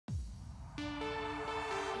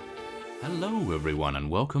Hello everyone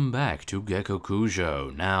and welcome back to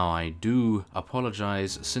Gekokujo. Now I do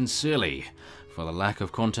apologize sincerely for the lack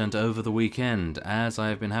of content over the weekend, as I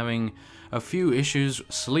have been having a few issues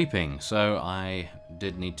sleeping, so I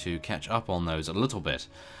did need to catch up on those a little bit.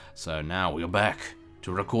 So now we're back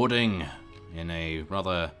to recording in a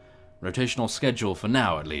rather rotational schedule for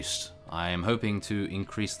now at least. I am hoping to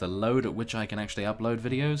increase the load at which I can actually upload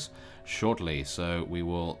videos shortly, so we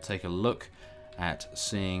will take a look at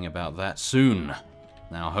seeing about that soon.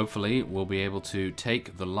 Now hopefully we'll be able to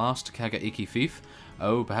take the last Kagaiki fief.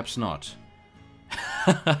 Oh, perhaps not.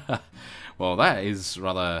 Well, that is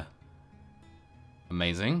rather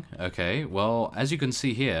amazing. Okay, well, as you can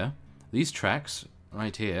see here, these tracks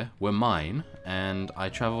right here were mine, and I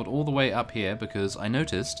traveled all the way up here because I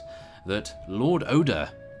noticed that Lord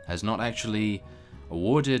Oda has not actually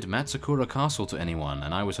awarded Matsukura Castle to anyone,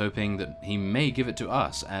 and I was hoping that he may give it to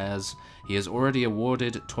us, as he has already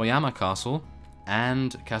awarded Toyama Castle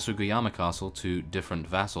and Kasuguyama Castle to different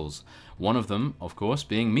vassals. One of them, of course,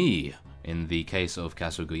 being me, in the case of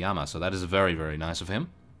Kasuguyama, so that is very, very nice of him.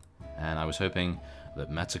 And I was hoping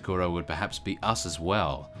that Matsukura would perhaps be us as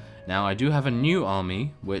well. Now, I do have a new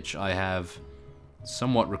army, which I have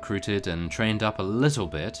somewhat recruited and trained up a little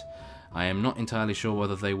bit. I am not entirely sure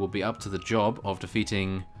whether they will be up to the job of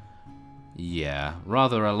defeating,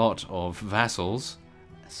 rather a lot of vassals.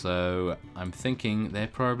 So I'm thinking they're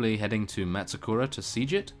probably heading to Matsukura to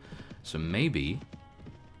siege it. So maybe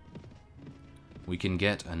we can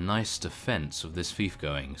get a nice defense of this fief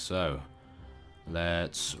going. So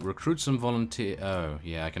let's recruit some volunteer. Oh,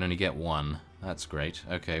 yeah, I can only get one. That's great.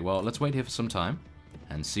 Okay, well, let's wait here for some time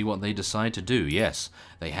and see what they decide to do. Yes,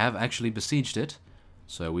 they have actually besieged it.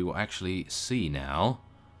 So we will actually see now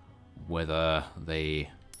whether they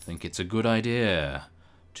think it's a good idea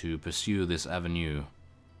to pursue this avenue.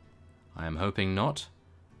 I am hoping not,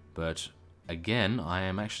 but again, I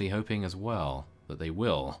am actually hoping as well that they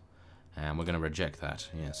will. And we're going to reject that,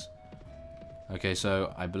 yes. Okay,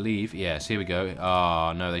 so I believe, yes, here we go.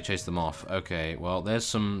 Ah, no, they chased them off. Okay, well, there's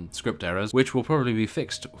some script errors, which will probably be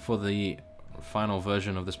fixed for the final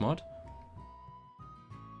version of this mod.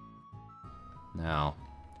 Now,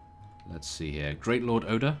 let's see here. Great Lord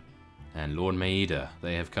Oda and Lord Maeda,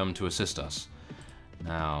 they have come to assist us.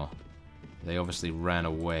 Now, they obviously ran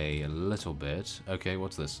away a little bit. Okay,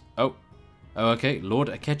 what's this? Oh, okay, Lord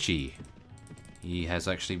Akechi. He has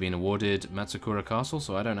actually been awarded Matsukura Castle,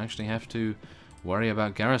 so I don't actually have to worry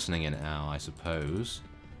about garrisoning it now, I suppose.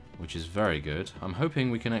 Which is very good. I'm hoping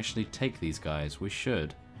we can actually take these guys. We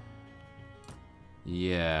should.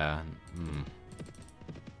 Yeah.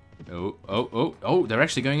 Oh, they're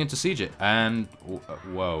actually going in to siege it. And,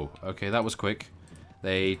 whoa. Okay, that was quick.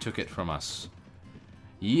 They took it from us.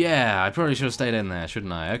 Yeah, I probably should have stayed in there,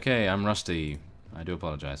 shouldn't I? Okay, I'm rusty. I do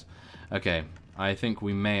apologize. Okay, I think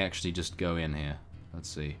we may actually just go in here. Let's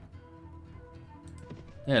see.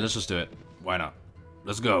 Yeah, let's just do it. Why not?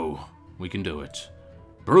 Let's go. We can do it.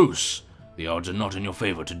 Bruce, the odds are not in your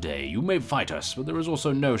favor today. You may fight us, but there is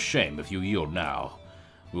also no shame if you yield now.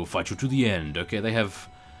 We'll fight you to the end. Okay, they have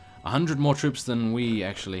 100 more troops than we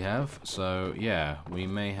actually have, so yeah, we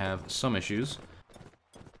may have some issues.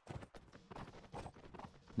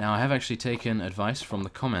 Now, I have actually taken advice from the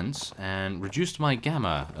comments and reduced my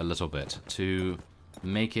gamma a little bit to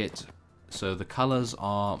make it so the colors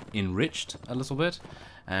are enriched a little bit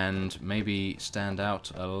and maybe stand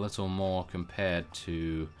out a little more compared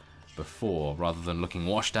to before. Rather than looking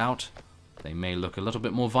washed out, they may look a little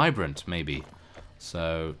bit more vibrant, maybe.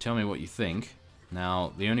 So, tell me what you think.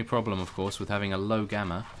 Now, the only problem, of course, with having a low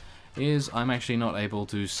gamma is I'm actually not able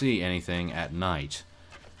to see anything at night,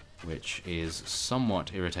 which is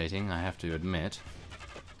somewhat irritating, I have to admit.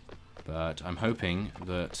 But I'm hoping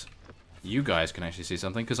that you guys can actually see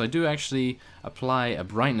something, because I do actually apply a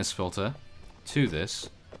brightness filter to this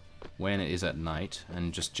when it is at night,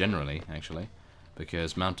 and just generally, actually,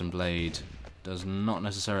 because Mount and Blade does not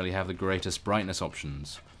necessarily have the greatest brightness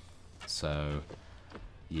options. So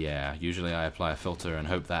yeah, usually I apply a filter and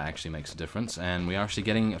hope that actually makes a difference, and we are actually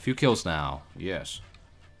getting a few kills now. Yes.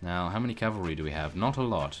 Now, how many cavalry do we have? Not a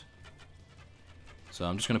lot. So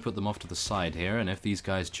I'm just going to put them off to the side here, and if these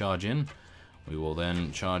guys charge in, we will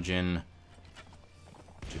then charge in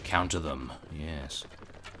to counter them. Yes.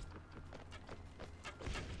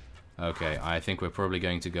 Okay, I think we're probably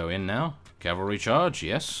going to go in now. Cavalry charge,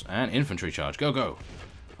 yes, and infantry charge. Go, go!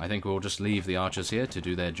 I think we'll just leave the archers here to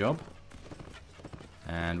do their job.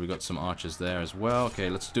 And we got some archers there as well. Okay,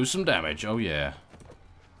 let's do some damage. Oh, yeah.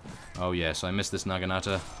 Oh, yes, I missed this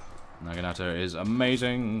Naginata. Naginata is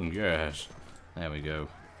amazing. Yes. There we go.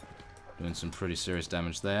 Doing some pretty serious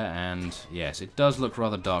damage there, and yes, it does look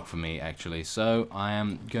rather dark for me, actually. So I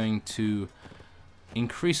am going to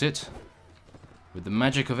increase it. With the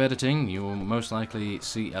magic of editing, you will most likely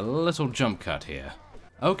see a little jump cut here.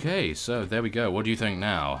 Okay, so there we go. What do you think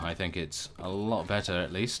now? I think it's a lot better,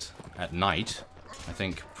 at least, at night. I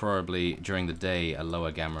think probably during the day a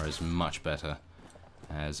lower gamma is much better,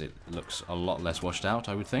 as it looks a lot less washed out,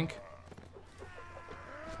 I would think.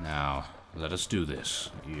 Now, let us do this.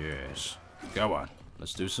 Yes. Go on.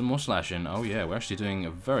 Let's do some more slashing. Oh yeah, we're actually doing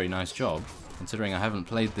a very nice job, considering I haven't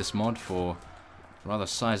played this mod for a rather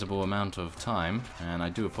sizable amount of time, and I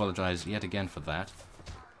do apologize yet again for that.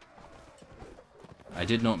 I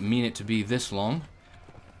did not mean it to be this long,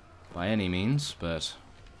 by any means, but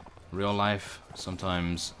real life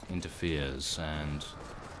sometimes interferes, and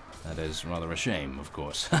that is rather a shame, of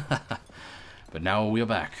course. But now we are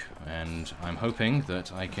back, and I'm hoping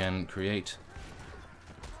that I can create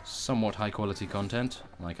somewhat high quality content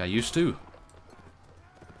like I used to.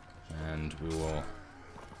 And we will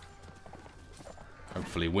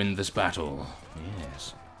hopefully win this battle.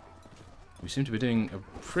 Yes. We seem to be doing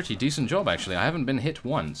a pretty decent job, actually. I haven't been hit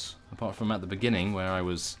once, apart from at the beginning where I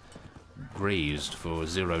was grazed for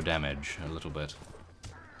 0 damage a little bit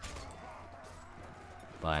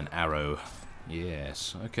by an arrow.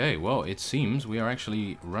 Yes, okay, well, it seems we are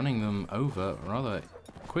actually running them over rather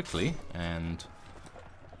quickly, and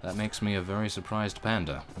that makes me a very surprised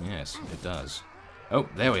panda. Yes, it does. Oh,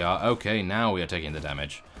 there we are. Okay, now we are taking the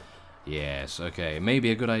damage. Yes, okay.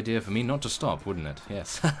 Maybe a good idea for me not to stop, wouldn't it?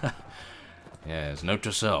 Yes. Yes, note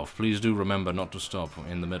to self. Please do remember not to stop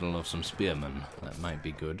in the middle of some spearmen. That might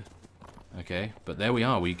be good. Okay, but there we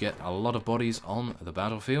are. We get a lot of bodies on the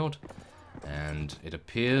battlefield, and it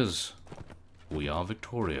appears we are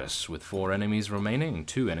victorious with 4 enemies remaining.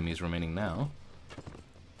 2 enemies remaining now.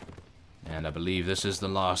 And I believe this is the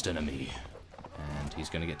last enemy. And he's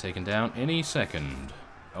going to get taken down any second.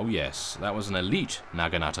 Oh yes, that was an elite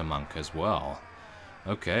Naginata monk as well.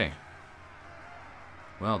 Okay.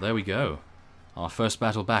 Well, there we go. Our first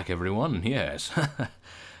battle back, everyone. Yes.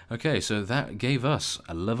 Okay, so that gave us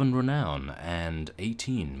 11 renown and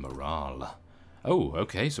 18 morale. Oh,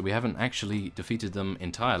 okay, so we haven't actually defeated them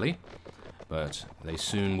entirely, but they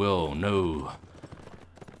soon will know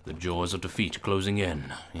the jaws of defeat closing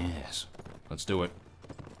in. Yes. Let's do it.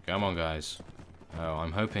 Come on, guys. Oh,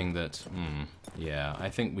 I'm hoping that... yeah, I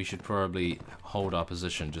think we should probably hold our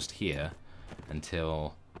position just here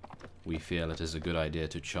until we feel it is a good idea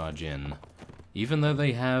to charge in. Even though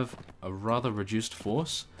they have a rather reduced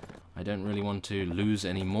force, I don't really want to lose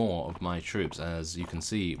any more of my troops. As you can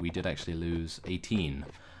see, we did actually lose 18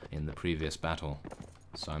 in the previous battle.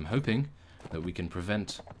 So I'm hoping that we can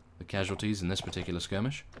prevent the casualties in this particular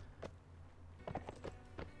skirmish.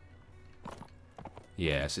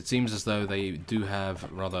 Yes, it seems as though they do have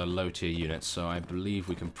rather low tier units, so I believe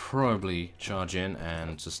we can probably charge in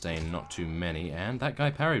and sustain not too many. And that guy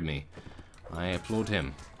parried me. I applaud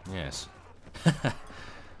him. Yes.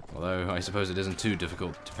 Although I suppose it isn't too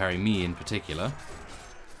difficult to parry me in particular.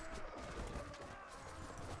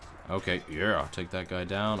 Okay, yeah, take that guy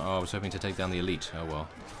down. Oh, I was hoping to take down the elite. Oh well.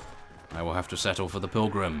 I will have to settle for the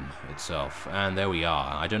pilgrim itself. And there we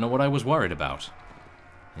are. I don't know what I was worried about.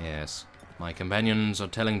 Yes. My companions are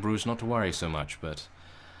telling Bruce not to worry so much, but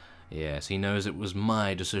yes, he knows it was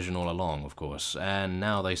my decision all along, of course, and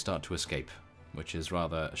now they start to escape, which is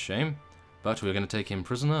rather a shame, but we're going to take him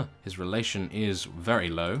prisoner. His relation is very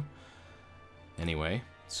low. Anyway,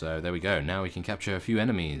 so there we go. Now we can capture a few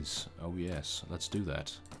enemies. Oh yes, let's do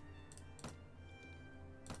that.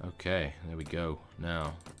 Okay, there we go.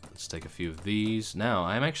 Now, let's take a few of these. Now,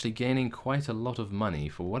 I'm actually gaining quite a lot of money.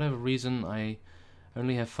 For whatever reason, I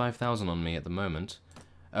only have 5,000 on me at the moment.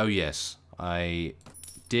 Oh yes, I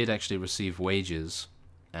did actually receive wages,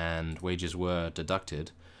 and wages were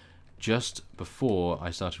deducted just before I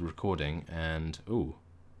started recording, and ooh,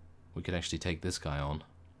 we could actually take this guy on.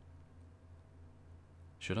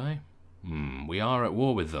 Should I? We are at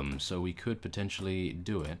war with them, so we could potentially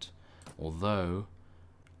do it, although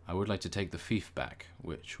I would like to take the fief back,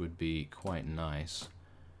 which would be quite nice.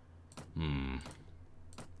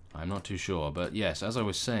 I'm not too sure, but yes, as I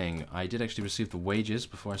was saying, I did actually receive the wages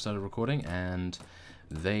before I started recording, and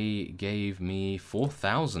they gave me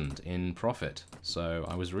 4,000 in profit, so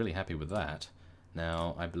I was really happy with that.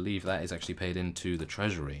 Now, I believe that is actually paid into the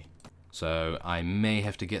treasury, so I may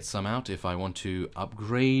have to get some out if I want to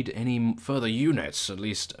upgrade any further units, at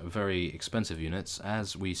least very expensive units.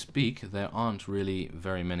 As we speak, there aren't really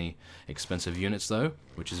very many expensive units though,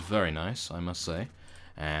 which is very nice, I must say.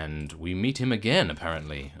 And we meet him again,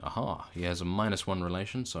 apparently. Aha, he has a -1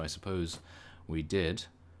 relation, so I suppose we did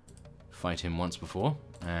fight him once before.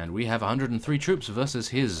 And we have 103 troops versus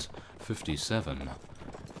his 57.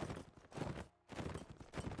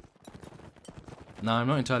 Now, I'm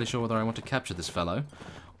not entirely sure whether I want to capture this fellow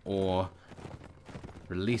or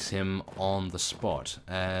release him on the spot,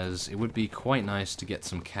 as it would be quite nice to get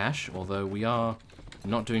some cash, although we are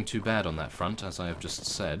not doing too bad on that front, as I have just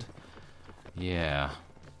said. Yeah,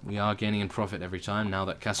 we are gaining in profit every time now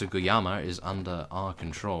that Kasuguyama is under our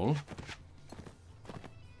control.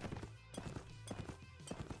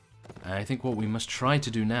 And I think what we must try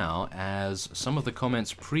to do now, as some of the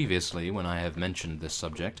comments previously when I have mentioned this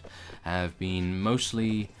subject have been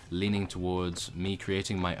mostly leaning towards me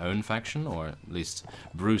creating my own faction, or at least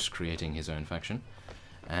Bruce creating his own faction.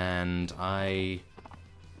 And I'm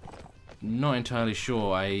not entirely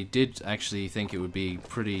sure. I did actually think it would be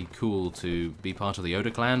pretty cool to be part of the Oda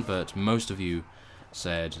clan, but most of you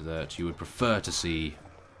said that you would prefer to see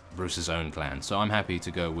Bruce's own clan, so I'm happy to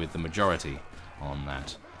go with the majority on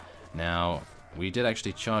that. Now, we did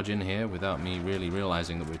actually charge in here without me really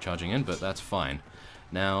realizing that we're charging in, but that's fine.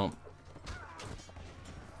 Now,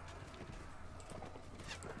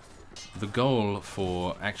 the goal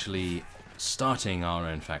for actually starting our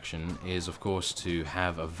own faction is, of course, to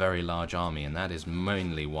have a very large army, and that is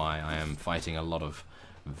mainly why I am fighting a lot of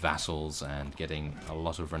vassals and getting a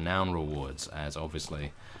lot of renown rewards, as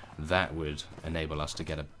obviously that would enable us to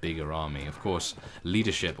get a bigger army. Of course,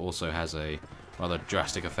 leadership also has a rather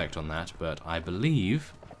drastic effect on that, but I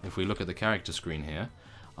believe, if we look at the character screen here,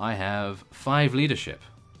 I have 5 leadership.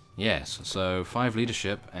 Yes, so 5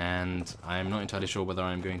 leadership, and I'm not entirely sure whether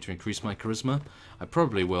I'm going to increase my charisma. I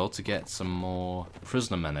probably will to get some more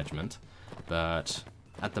prisoner management, but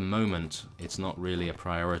at the moment it's not really a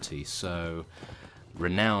priority, so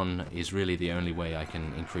renown is really the only way I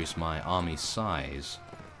can increase my army size.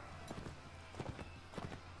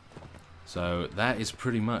 So that is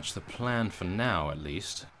pretty much the plan for now, at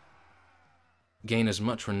least. Gain as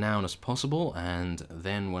much renown as possible, and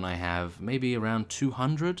then when I have maybe around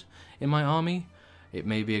 200 in my army, it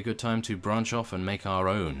may be a good time to branch off and make our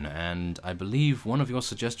own. And I believe one of your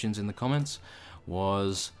suggestions in the comments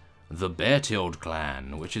was the Bear-tailed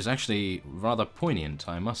clan, which is actually rather poignant,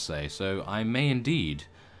 I must say, so I may indeed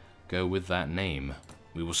go with that name.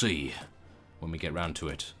 We will see when we get round to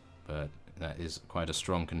it, but that is quite a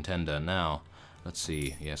strong contender. Now, let's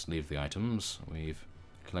see. Yes, leave the items. We've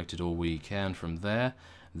collected all we can from there.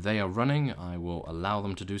 They are running. I will allow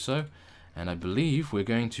them to do so. And I believe we're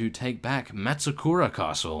going to take back Matsukura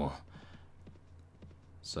Castle.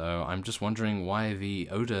 So I'm just wondering why the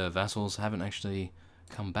Oda vassals haven't actually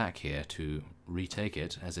come back here to retake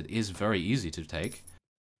it, as it is very easy to take,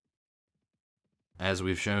 as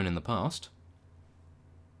we've shown in the past.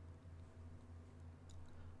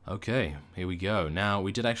 Okay, here we go. Now,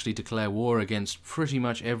 we did actually declare war against pretty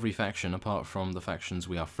much every faction apart from the factions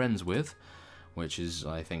we are friends with, which is,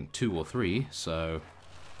 I think, 2 or 3, so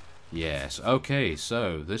yes. Okay,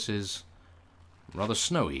 so this is rather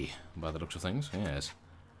snowy by the looks of things, yes.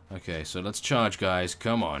 Okay, so let's charge, guys,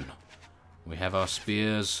 come on. We have our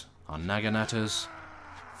spears, our naganatas,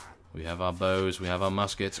 we have our bows, we have our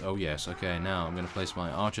muskets. Oh yes, okay, now I'm going to place my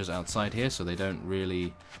archers outside here so they don't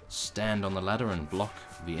really stand on the ladder and block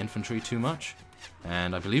the infantry too much.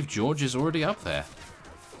 And I believe George is already up there.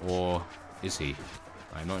 Or is he?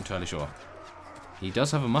 I'm not entirely sure. He does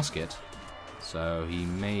have a musket, so he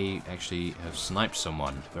may actually have sniped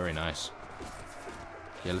someone. Very nice.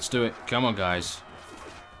 Yeah, let's do it. Come on, guys.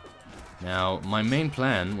 Now, my main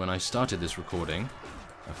plan when I started this recording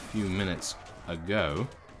a few minutes ago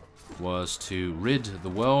was to rid the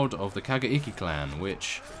world of the Kagaiki clan,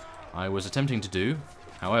 which I was attempting to do.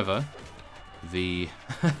 However, the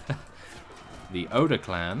the Oda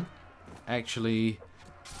clan actually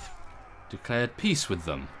declared peace with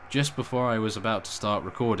them just before I was about to start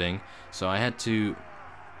recording, so I had to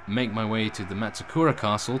make my way to the Matsukura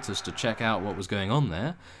castle just to check out what was going on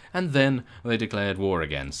there, and then they declared war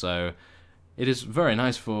again. So it is very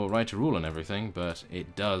nice for right to rule and everything, but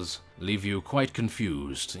it does leave you quite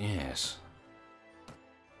confused, yes.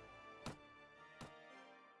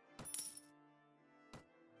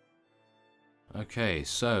 Okay,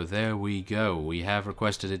 so there we go. We have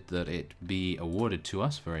requested it that it be awarded to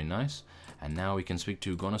us, very nice. And now we can speak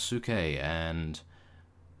to Gonosuke and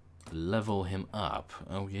level him up.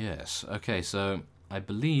 Oh yes. Okay, so I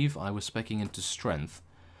believe I was speccing into strength,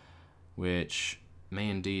 which may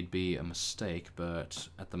indeed be a mistake, but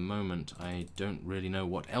at the moment I don't really know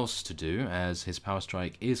what else to do, as his power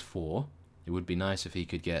strike is 4. It would be nice if he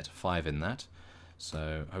could get 5 in that.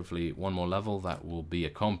 So hopefully one more level that will be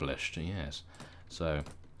accomplished, yes. So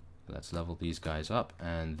let's level these guys up,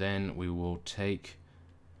 and then we will take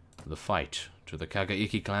the fight to the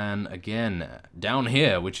Kagaiki clan again, down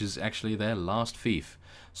here, which is actually their last fief.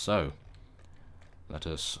 So, let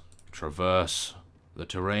us traverse the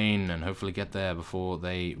terrain and hopefully get there before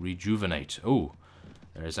they rejuvenate. Oh,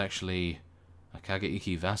 there is actually a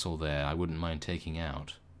Kagaiki vassal there I wouldn't mind taking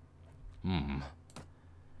out.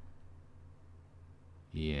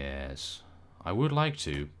 Yes, I would like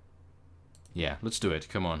to. Yeah, let's do it,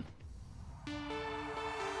 come on.